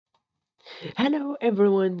Hello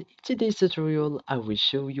everyone, in today's tutorial I will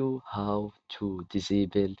show you how to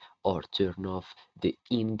disable or turn off the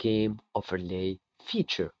in-game overlay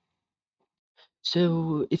feature.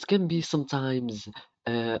 So it can be sometimes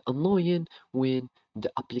annoying when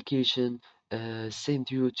the application send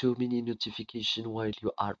you too many notification while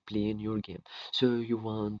you are playing your game. So you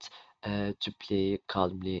want to play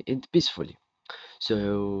calmly and peacefully.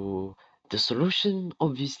 So the solution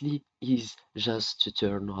obviously is just to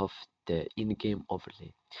turn off the in-game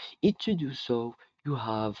overlay. And to do so, you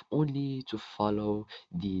have only to follow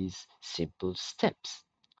these simple steps.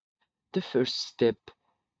 The first step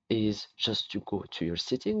is just to go to your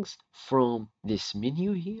settings from this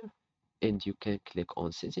menu here, and you can click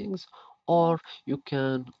on settings, or you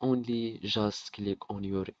can only just click on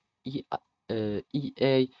your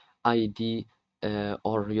EA ID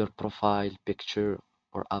or your profile picture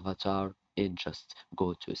or avatar and just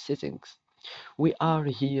go to settings. We are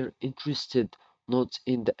here interested not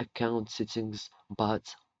in the account settings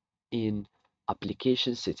but in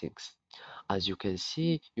application settings. As you can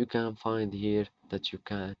see, you can find here that you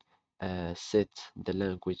can set the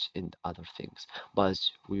language and other things, but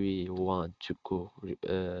we want to go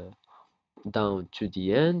down to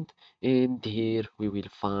the end, and here we will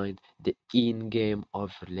find the in-game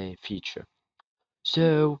overlay feature.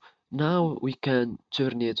 So now we can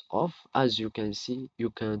turn it off. As you can see, you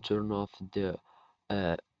can turn off the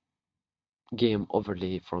uh, game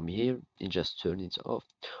overlay from here and just turn it off.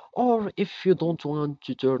 Or if you don't want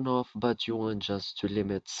to turn off but you want just to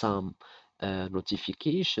limit some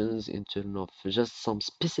notifications and turn off just some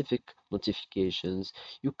specific notifications,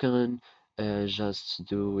 you can just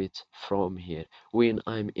do it from here when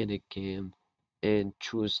I'm in a game and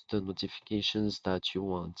choose the notifications that you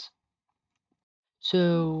want.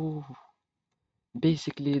 So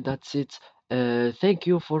basically that's it. Thank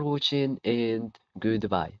you for watching and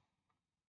goodbye.